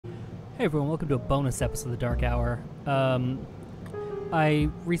Hey everyone, welcome to a bonus episode of The Dark Hour. I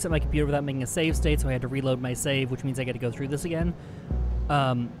reset my computer without making a save state, so I had to reload my save, which means I got to go through this again.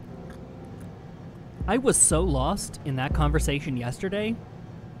 I was so lost in that conversation yesterday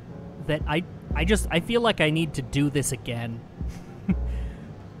that I feel like I need to do this again.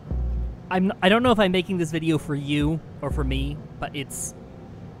 I don't know if I'm making this video for you or for me, but it's...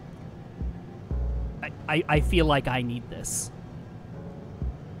 I feel like I need this.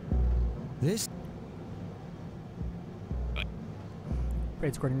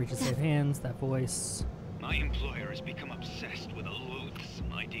 Braid's recording reaches safe hands, that voice. My employer has become obsessed with a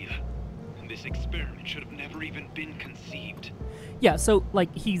loathsome idea. And this experiment should have never even been conceived. Yeah, so,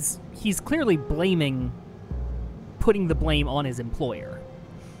 like, he's clearly putting the blame on his employer.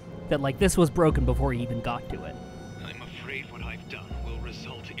 That, like, this was broken before he even got to it. I'm afraid what I've done will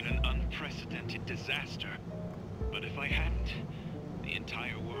result in an unprecedented disaster. But if I hadn't, the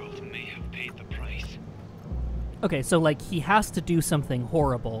entire world may have paid the price. Okay, so, like, he has to do something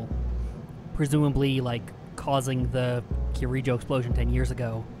horrible, presumably, like, causing the Kirijo explosion 10 years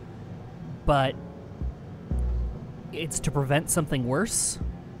ago, but it's to prevent something worse?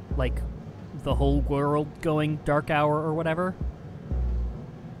 Like, the whole world going dark hour or whatever?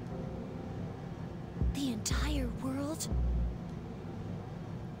 The entire world?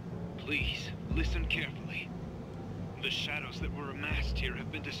 Please, listen carefully. The shadows that were amassed here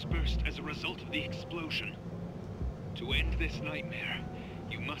have been dispersed as a result of the explosion. To end this nightmare,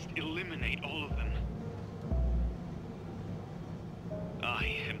 you must eliminate all of them.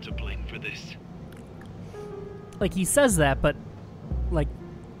 I am to blame for this. Like, he says that, but, like,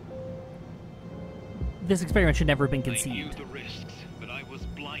 this experiment should never have been conceived. I knew the risks, but I was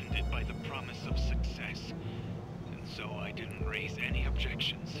blinded by the promise of success. And so I didn't raise any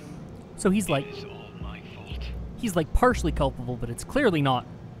objections. So he's like... It is all my fault. He's, like, partially culpable, but it's clearly not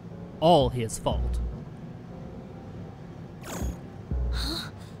all his fault.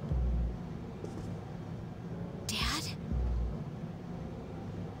 Huh? Dad?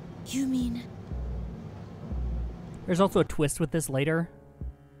 You mean... There's also a twist with this later.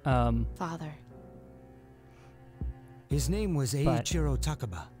 Father. His name was Eiichiro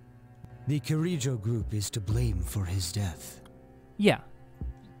Takaba. The Kirijo group is to blame for his death. Yeah.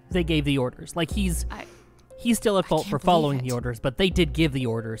 They gave the orders. Like, he's still at fault for following the orders, but they did give the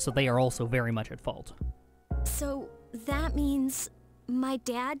orders, so they are also very much at fault. So, that means my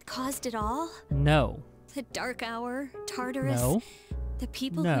dad caused it all? No. The Dark Hour, Tartarus, No. the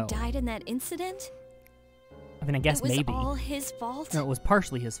people No. who died in that incident? I mean, I guess maybe. It was all his fault? No, it was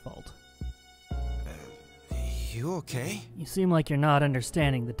partially his fault. You okay? You seem like you're not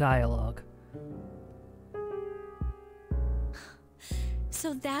understanding the dialogue.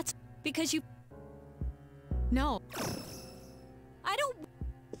 So that's because you... No. I don't...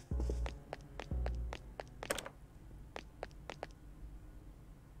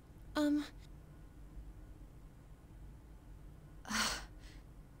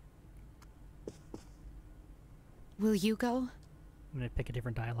 Will you go? I'm gonna pick a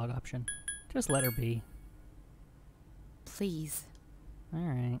different dialogue option. Just let her be. Please.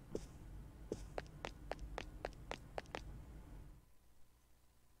 Alright.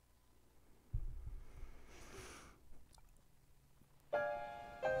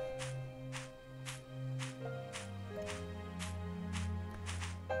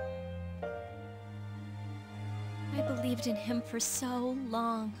 I believed in him for so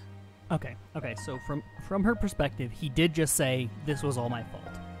long. Okay, so from her perspective, he did just say, this was all my fault.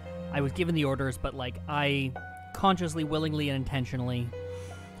 I was given the orders, but, like, I consciously, willingly, and intentionally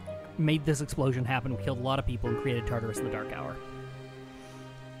made this explosion happen, killed a lot of people, and created Tartarus in the Dark Hour.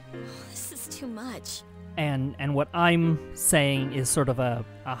 Oh, this is too much. And what I'm saying is sort of a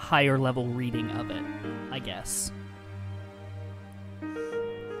higher level reading of it, I guess.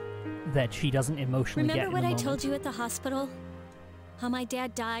 That she doesn't emotionally get in the moment. Remember what I told you at the hospital? How my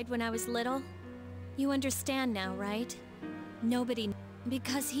dad died when I was little? You understand now, right? Nobody...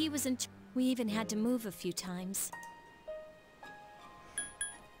 Because he was in... We even had to move a few times.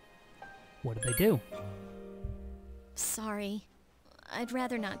 What did they do? Sorry. I'd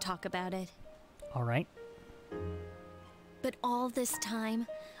rather not talk about it. Alright. But all this time,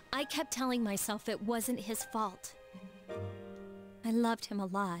 I kept telling myself it wasn't his fault. I loved him a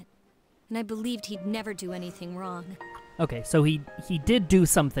lot, and I believed he'd never do anything wrong. Okay, so he did do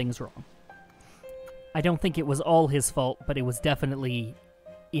some things wrong. I don't think it was all his fault, but it was definitely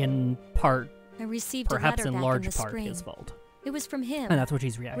in part, I received perhaps a letter in back large in the part, spring. his fault. It was from him. And that's what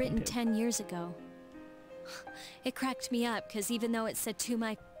she's reacting written to. 10 years ago. It cracked me up, because even though it said to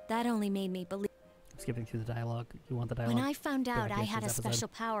my... That only made me believe... skipping through the dialogue. You want the dialogue? When I found Go out ahead, I yes, had a this episode. special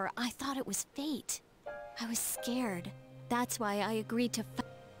power, I thought it was fate. I was scared. That's why I agreed to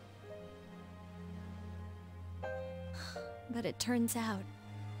But it turns out,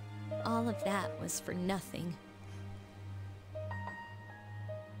 all of that was for nothing.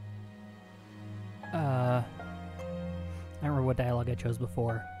 I don't remember what dialogue I chose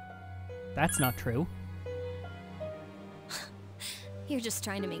before. That's not true. You're just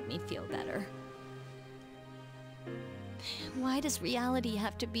trying to make me feel better. Why does reality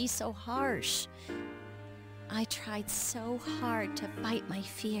have to be so harsh? I tried so hard to fight my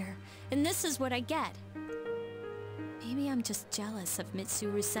fear, and this is what I get. Maybe I'm just jealous of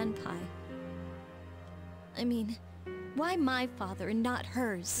Mitsuru-senpai. I mean, why my father and not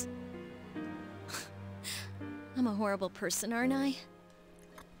hers? I'm a horrible person, aren't I?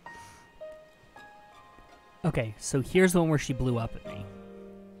 Okay, so here's the one where she blew up at me.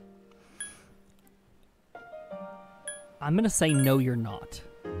 I'm gonna say no, you're not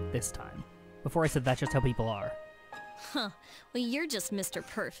this time. Before I said that's just how people are. Huh. Well, you're just Mr.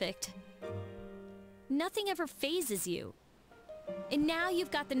 Perfect. Nothing ever phases you. And now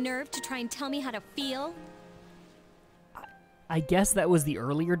you've got the nerve to try and tell me how to feel? I guess that was the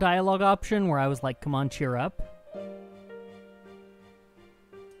earlier dialogue option where I was like, come on, cheer up.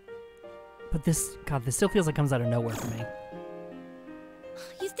 But this, God, this still feels like it comes out of nowhere for me.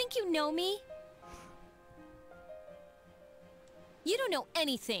 You think you know me? You don't know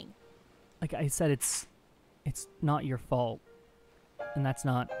anything. Like I said, it's not your fault. And that's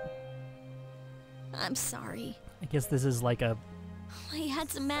not... I'm sorry. I guess this is like a I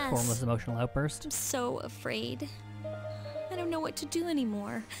had some mess. formless emotional outburst. I'm so afraid. I don't know what to do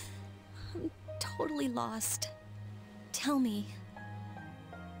anymore. I'm totally lost. Tell me.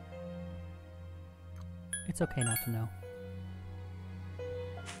 It's okay not to know.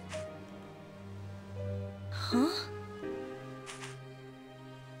 Huh?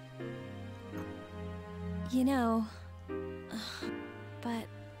 You know... but...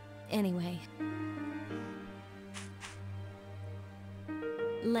 anyway...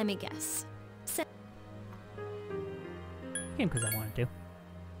 let me guess. Came because I wanted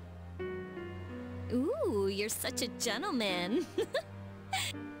to. Ooh, you're such a gentleman.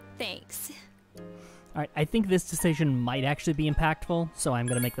 Thanks. Alright, I think this decision might actually be impactful, so I'm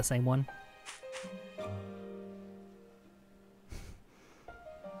gonna make the same one.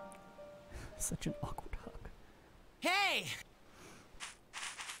 Such an awkward hug. Hey!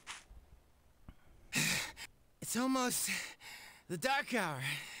 It's almost the dark hour,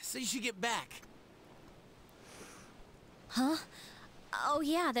 so you should get back. Huh? Oh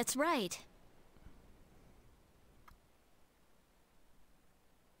yeah, that's right.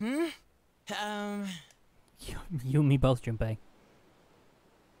 Hmm? You and me both, Junpei.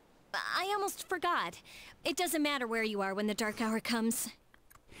 I almost forgot. It doesn't matter where you are when the dark hour comes.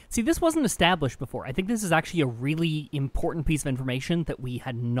 See, this wasn't established before. I think this is actually a really important piece of information that we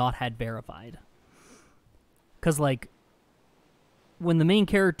had not had verified. Because, like, when the main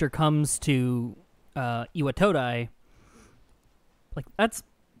character comes to Iwatodai, like, that's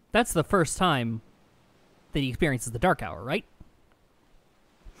the first time that he experiences the Dark Hour, right?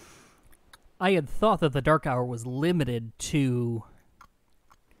 I had thought that the Dark Hour was limited to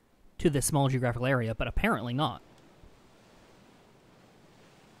this small geographical area, but apparently not.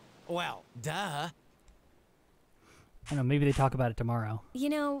 Well, duh. I don't know, maybe they talk about it tomorrow. You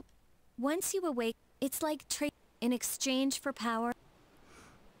know, once you awake, it's like in exchange for power.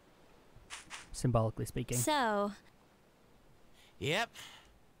 Symbolically speaking. So... Yep.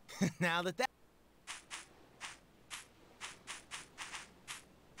 Now that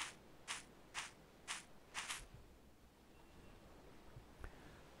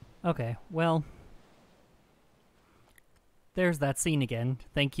Okay, well, there's that scene again.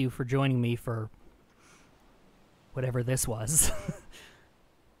 Thank you for joining me for whatever this was.